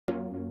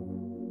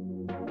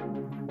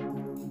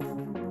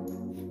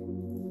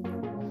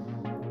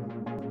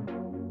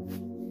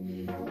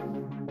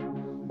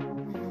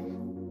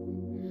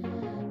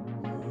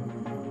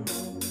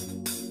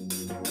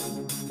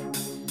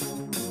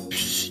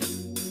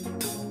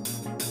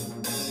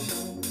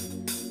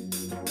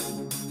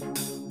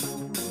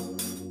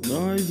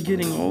No, he's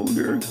getting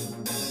older.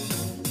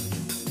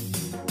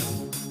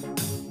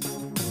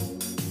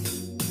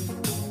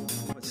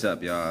 What's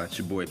up, y'all? It's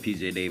your boy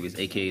PJ Davis,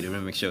 aka The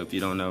Remix Show. If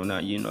you don't know, now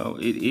you know.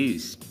 It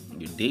is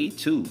your day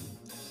two.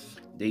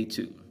 Day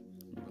two.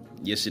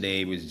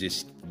 Yesterday was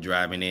just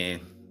driving in,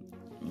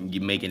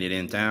 you making it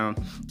in town.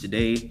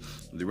 Today,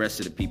 the rest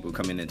of the people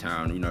coming in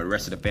town. You know, the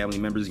rest of the family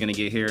members are gonna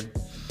get here.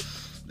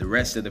 The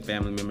rest of the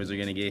family members are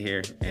gonna get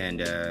here, and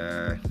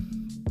yeah,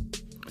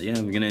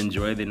 we're gonna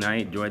enjoy the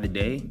night, enjoy the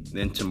day.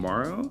 Then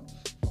tomorrow,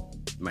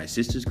 my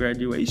sister's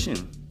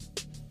graduation.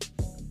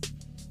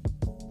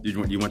 You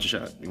want your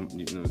shot? You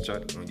want a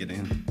shot? You want to get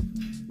in?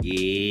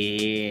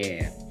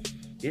 Yeah,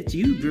 that's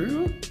you,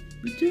 girl.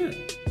 Good job.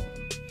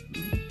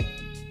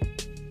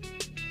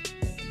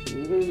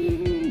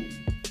 Ooh.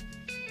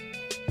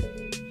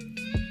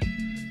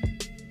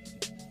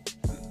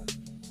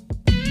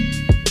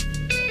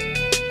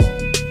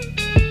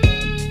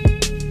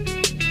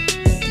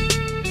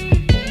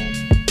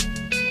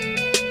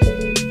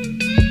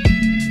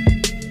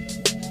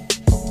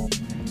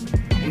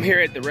 I'm here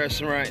at the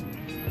restaurant.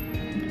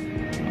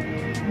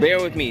 Bear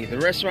with me. The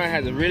restaurant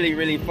has a really,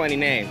 really funny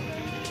name.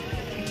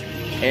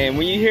 And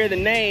when you hear the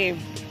name,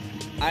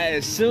 I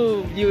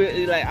assume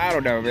you're like, I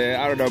don't know, man.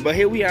 I don't know. But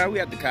here we are. We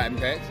at the Cotton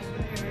Patch.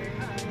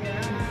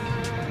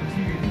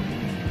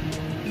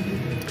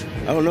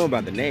 I don't know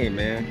about the name,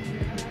 man.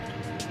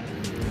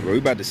 Well, we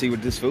about to see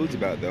what this food's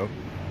about, though.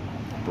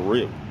 For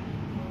real.